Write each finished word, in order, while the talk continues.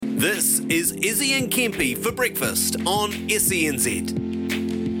This is Izzy and Kempy for breakfast on SENZ.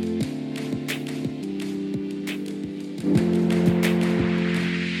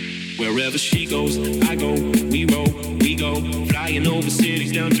 Wherever she goes, I go, we roll, we go. Flying over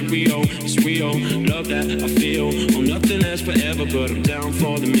cities down to Rio, it's Rio. Love that I feel, oh nothing lasts forever, but I'm down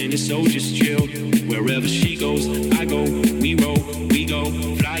for the minute, so just chill. Wherever she goes, I go, we roll, we go.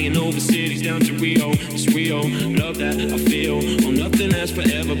 Flying over cities down to Rio, it's Rio. Love that I feel, oh nothing lasts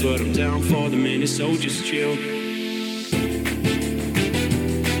forever, but I'm down for the minute, so just chill.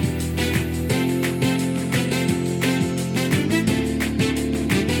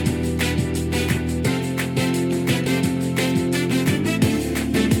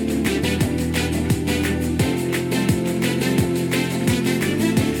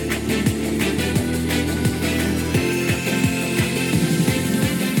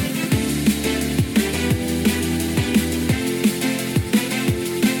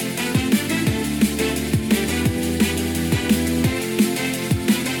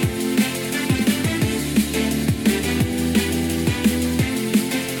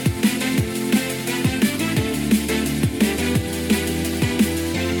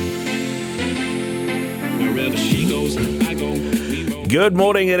 Good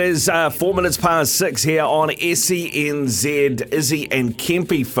morning, it is 4 minutes past 6 here on SENZ, Izzy and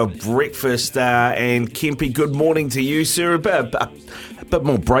Kempy for breakfast. And Kempy, good morning to you, sir. A bit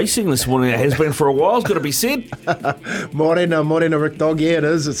more bracing this morning, it has been for a while, it's got to be said. Morning, Rick Dog. Yeah, it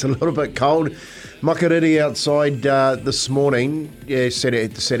is. It's a little bit cold. Makariri outside this morning. Yeah, set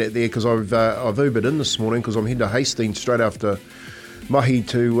it there because I've Ubered in this morning because I'm heading to Hastings straight after Mahi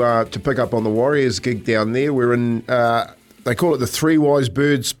to pick up on the Warriors gig down there. We're in... They call it the Three Wise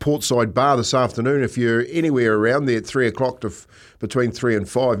Birds Portside Bar this afternoon. If you're anywhere around there at 3 o'clock to between 3 and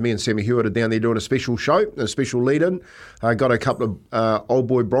 5, me and Sammy Hewitt are down there doing a special show, a special lead-in. Got a couple of old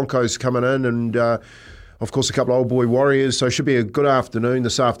boy Broncos coming in and, of course, a couple of old boy Warriors. So it should be a good afternoon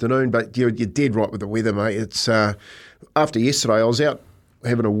this afternoon. But you're dead right with the weather, mate. It's after yesterday, I was out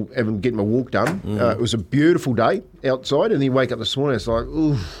getting my walk done. It was a beautiful day outside, and then you wake up this morning, it's like,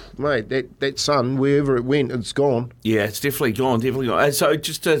 ooh, mate, that sun, wherever it went, it's gone. Yeah, it's definitely gone. So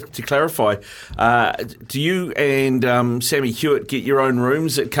just to clarify, do you and Sammy Hewitt get your own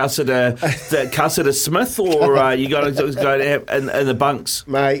rooms at Cussida Smith, or you got to go in the bunks?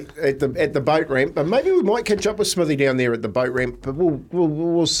 Mate, at the boat ramp. But maybe we might catch up with Smithy down there at the boat ramp, but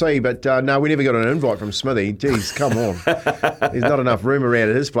we'll see. But no, we never got an invite from Smithy. Jeez, come on. There's not enough room around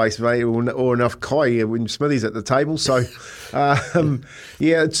at his place, mate, or enough kai when Smithy's at the table. So,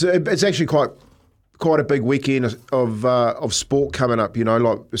 yeah, it's actually quite a big weekend of sport coming up. You know,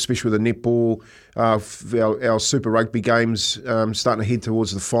 like especially with the netball, our Super Rugby games starting to head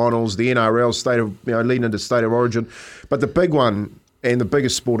towards the finals. The NRL leading into State of Origin, but the big one and the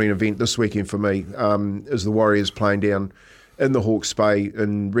biggest sporting event this weekend for me is the Warriors playing down in the Hawke's Bay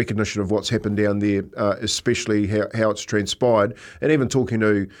in recognition of what's happened down there, especially how it's transpired. And even talking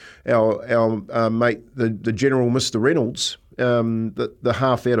to our mate, the General, Mr. Reynolds, the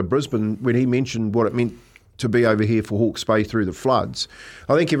half out of Brisbane, when he mentioned what it meant to be over here for Hawke's Bay through the floods.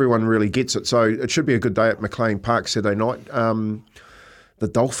 I think everyone really gets it. So it should be a good day at McLean Park Saturday night. The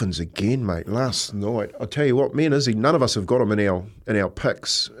Dolphins again, mate, last night. I'll tell you what, me and Izzy, none of us have got them in our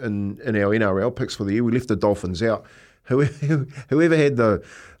picks, in our NRL picks for the year. We left the Dolphins out. Whoever had the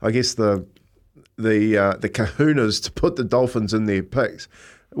kahunas to put the Dolphins in their picks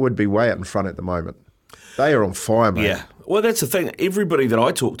would be way out in front at the moment. They are on fire, mate. Yeah. Well, that's the thing. Everybody that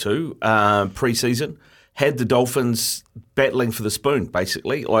I talked to pre-season had the Dolphins battling for the spoon,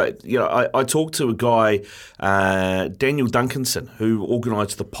 basically. I talked to a guy, Daniel Duncanson, who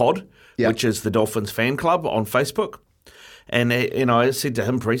organised the Pod, which is the Dolphins fan club on Facebook. And I said to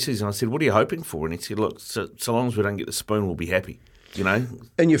him pre-season, I said, what are you hoping for? And he said, look, so long as we don't get the spoon, we'll be happy, you know.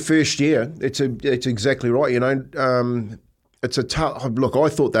 In your first year, it's exactly right, you know. It's a tough look. I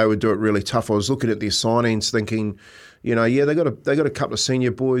thought they would do it really tough. I was looking at their signings, thinking, you know, they got a couple of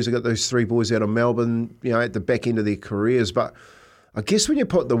senior boys. They got those three boys out of Melbourne, you know, at the back end of their careers. But I guess when you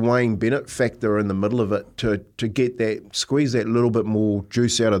put the Wayne Bennett factor in the middle of it to get that, squeeze that little bit more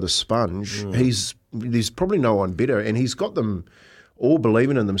juice out of the sponge, there's probably no one better, and he's got them all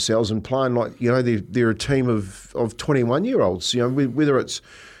believing in themselves and playing like, you know, they're a team of 21-year-olds. You know, whether it's,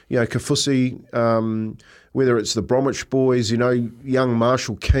 you know, Kafusi, whether it's the Bromwich boys, you know, young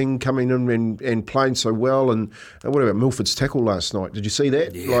Marshall King coming in and playing so well, and what about Milford's tackle last night? Did you see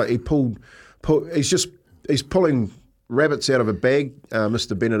that? Yeah. Like he's pulling rabbits out of a bag,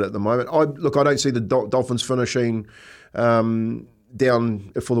 Mr. Bennett at the moment. I don't see the Dolphins finishing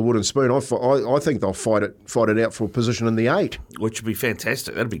down for the wooden spoon. I think they'll fight it out for a position in the 8. Which would be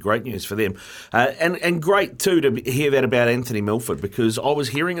fantastic. That'd be great news for them. And great, too, to hear that about Anthony Milford, because I was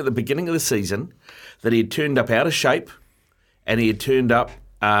hearing at the beginning of the season that he had turned up out of shape and he had turned up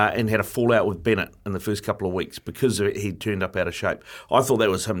and had a fallout with Bennett in the first couple of weeks because he'd turned up out of shape. I thought that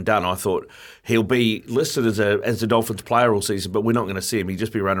was him done. I thought he'll be listed as a Dolphins player all season, but we're not going to see him. He'll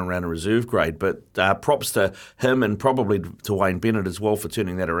just be running around a reserve grade. But props to him and probably to Wayne Bennett as well for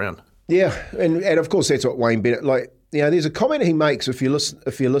turning that around. Yeah, and of course that's what Wayne Bennett, there's a comment he makes if you're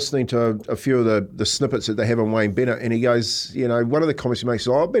listening to a few of the snippets that they have on Wayne Bennett, and he goes, one of the comments he makes is,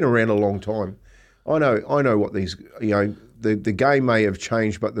 I've been around a long time. I know what these, the game may have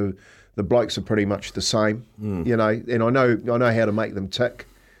changed, but the blokes are pretty much the same, and I know how to make them tick,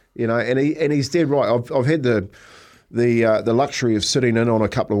 and he's dead right. I've had the luxury of sitting in on a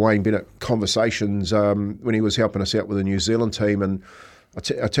couple of Wayne Bennett conversations when he was helping us out with the New Zealand team, and I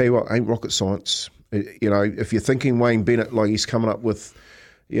tell you what, ain't rocket science. If you're thinking Wayne Bennett like he's coming up with,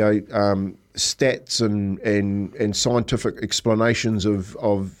 stats and scientific explanations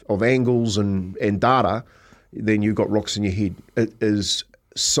of angles and data, then you've got rocks in your head. It is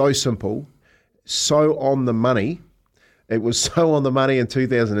so simple, so on the money. It was so on the money in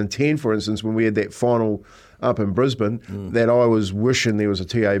 2010, for instance, when we had that final up in Brisbane, that I was wishing there was a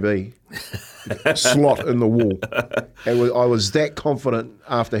TAB slot in the wall. I was that confident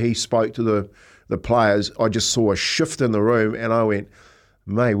after he spoke to the players. I just saw a shift in the room and I went,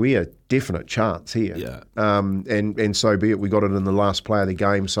 mate, we are definite chance here. Yeah. And so be it. We got it in the last play of the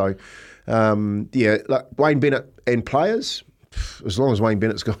game. So, Wayne Bennett and players, as long as Wayne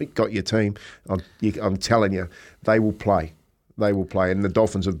Bennett's got your team, I'm telling you, they will play. They will play. And the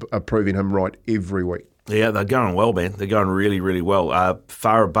Dolphins are proving him right every week. Yeah, they're going well, man. They're going really, really well,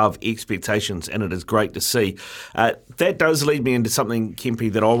 far above expectations, and it is great to see. That does lead me into something,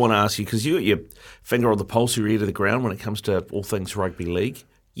 Kempy, that I want to ask you, because you got your finger on the pulse, your ear to the ground when it comes to all things rugby league.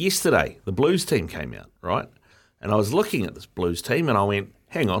 Yesterday, the Blues team came out, right? And I was looking at this Blues team, and I went,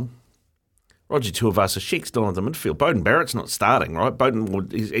 hang on, Roger Tuivasa-Sheck's still in the midfield. Beauden Barrett's not starting, right?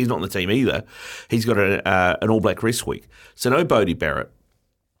 Beauden, he's not in the team either. He's got an All Black rest week. So no Bodie Barrett.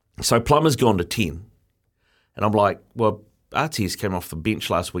 So Plummer's gone to 10. And I'm like, well, RTS came off the bench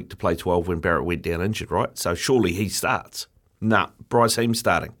last week to play 12 when Barrett went down injured, right? So surely he starts. Nah, Bryce Heem's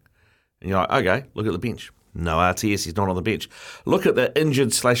starting. And you're like, okay, look at the bench. No RTS, he's not on the bench. Look at the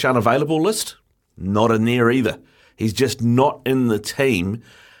injured/unavailable list. Not in there either. He's just not in the team.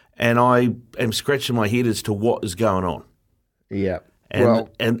 And I am scratching my head as to what is going on. Yeah. And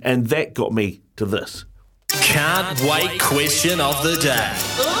that got me to this. Can't wait question of the day.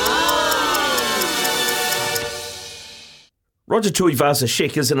 Roger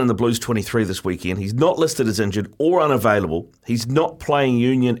Tuivasa-Sheck isn't in the Blues 23 this weekend. He's not listed as injured or unavailable. He's not playing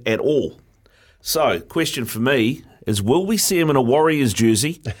Union at all. So, question for me is, will we see him in a Warriors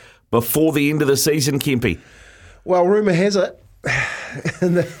jersey before the end of the season, Kempy? Well, rumour has it,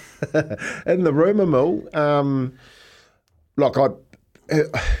 in the rumour mill,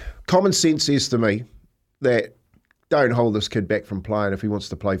 common sense says to me that don't hold this kid back from playing if he wants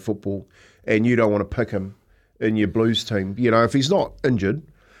to play football and you don't want to pick him in your Blues team. If he's not injured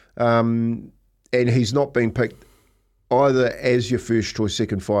and he's not being picked either as your first choice,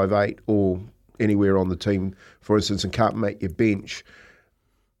 second 5'8", or anywhere on the team, for instance, and can't make your bench,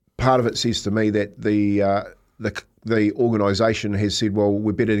 part of it says to me that the organisation has said, well,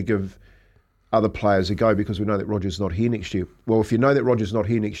 we're better to give other players a go because we know that Roger's not here next year. Well, if you know that Roger's not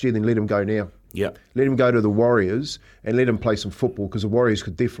here next year, then let him go now. Yeah. Let him go to the Warriors and let him play some football because the Warriors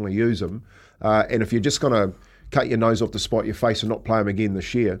could definitely use him. And if you're just going to cut your nose off to spite your face and not play him again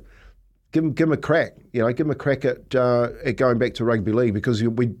this year, give him a crack. Give him a crack at going back to rugby league because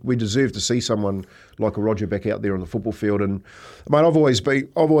we deserve to see someone like a Roger back out there on the football field. And mate, I've always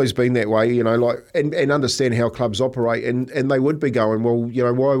been that way. And understand how clubs operate. And they would be going, well,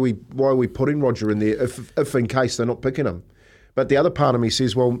 why are we putting Roger in there if in case they're not picking him? But the other part of me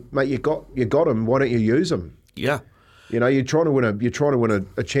says, well, mate, you got him. Why don't you use him? Yeah. You're trying to win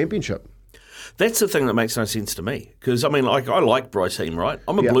a championship. That's the thing that makes no sense to me. Because, I like Bryce Heem, right?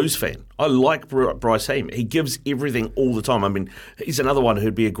 I'm a Blues fan. I like Bryce Heem. He gives everything all the time. He's another one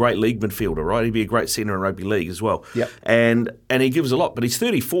who'd be a great league midfielder, right? He'd be a great centre in rugby league as well. Yep. And he gives a lot. But he's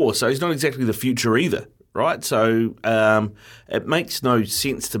 34, so he's not exactly the future either, right? So it makes no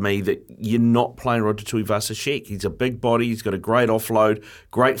sense to me that you're not playing Roger Tuivasa-Sheck. He's a big body. He's got a great offload,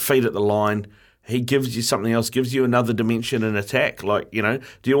 great feet at the line. he gives you something else, gives you another dimension in attack. Like, you know,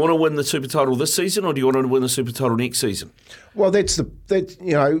 do you want to win the Super title this season or do you want to win the Super title next season? Well, let's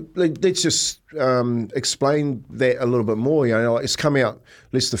just explain that a little bit more. You know, it's come out,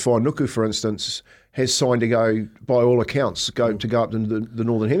 Leicester Nuku, for instance, has signed to go, by all accounts, to go up to the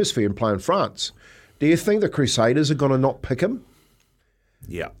Northern Hemisphere and play in France. Do you think the Crusaders are going to not pick him?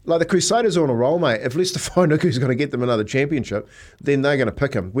 Yeah. Like the Crusaders are on a roll, mate. If Leicester Nuku is going to get them another championship, then they're going to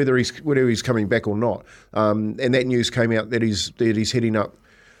pick him, whether he's coming back or not. And that news came out that he's heading up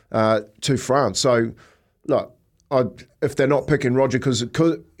to France. So, look, if they're not picking Roger, because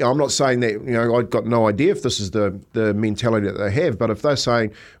I'm not saying that, you know, I've got no idea if this is the mentality that they have, but if they're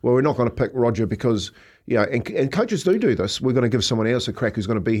saying, well, we're not going to pick Roger because, you know, and coaches do this, we're going to give someone else a crack who's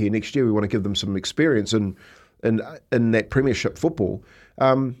going to be here next year. We want to give them some experience in that premiership football,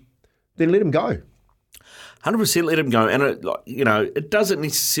 then let him go. 100% let him go. And, it doesn't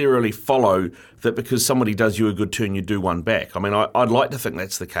necessarily follow that because somebody does you a good turn, you do one back. I mean, I'd like to think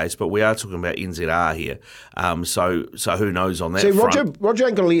that's the case, but we are talking about NZR here. So who knows on that front. Roger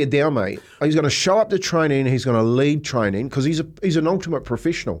ain't going to let you down, mate. He's going to show up to training. He's going to lead training because he's an ultimate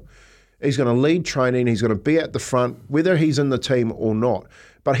professional. He's going to lead training. He's going to be at the front, whether he's in the team or not.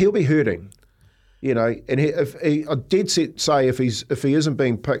 But he'll be hurting. You know, and I did say if he isn't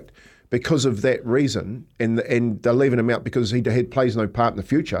being picked because of that reason, and they're leaving him out because he plays no part in the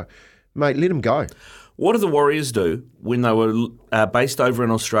future, mate, let him go. What did the Warriors do when they were based over in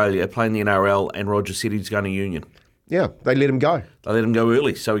Australia playing the NRL and Roger said he's going to Union? Yeah, they let him go. They let him go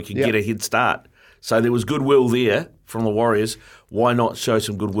early so he could get a head start. So there was goodwill there from the Warriors. Why not show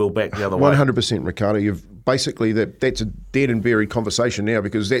some goodwill back the other way? 100%, Ricardo. Basically, that's a dead and buried conversation now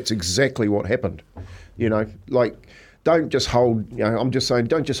because that's exactly what happened. You know, like, don't just hold, you know, I'm just saying,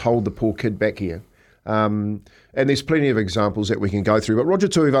 don't just hold the poor kid back here. And there's plenty of examples that we can go through. But Roger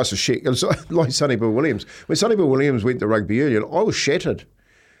Tuivasa-Sheck, like Sonny Bill Williams, when Sonny Bill Williams went to rugby union, I was shattered.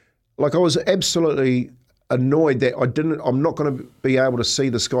 Like, I was absolutely annoyed that I'm not going to be able to see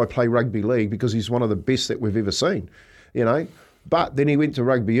this guy play rugby league because he's one of the best that we've ever seen, you know. But then he went to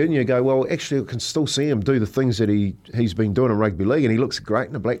rugby union. You go, well, actually, I can still see him do the things that he's been doing in rugby league, and he looks great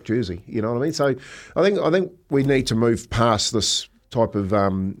in a black jersey. You know what I mean? So I think we need to move past this type of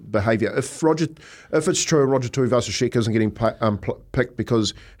behaviour. If it's true Roger Tuivasa-Sheck isn't getting picked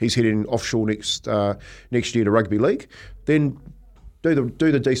because he's heading offshore next year to rugby league, then do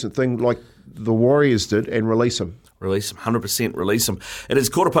the decent thing like the Warriors did and release him. Release him, 100% release him. It is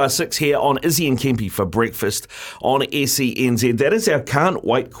 6:15 here on Izzy and Kempy for breakfast on SENZ. That is our can't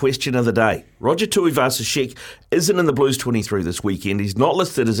wait question of the day. Roger Tuivasa-Sheck isn't in the Blues 23 this weekend. He's not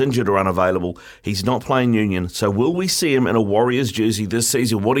listed as injured or unavailable. He's not playing Union. So will we see him in a Warriors jersey this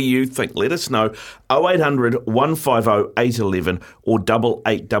season? What do you think? Let us know. 0800 150 811 or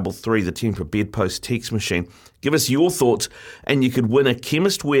 8833, the Temper Bedpost text machine. Give us your thoughts and you could win a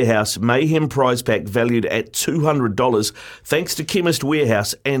Chemist Warehouse Mayhem prize pack valued at $200 thanks to Chemist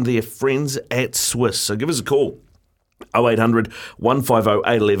Warehouse and their friends at Swiss. So give us a call. 0800 150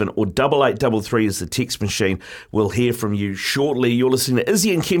 811 or 8833 is the text machine. We'll hear from you shortly. You're listening to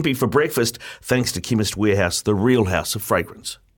Izzy and Kempy for breakfast thanks to Chemist Warehouse, the real house of fragrance.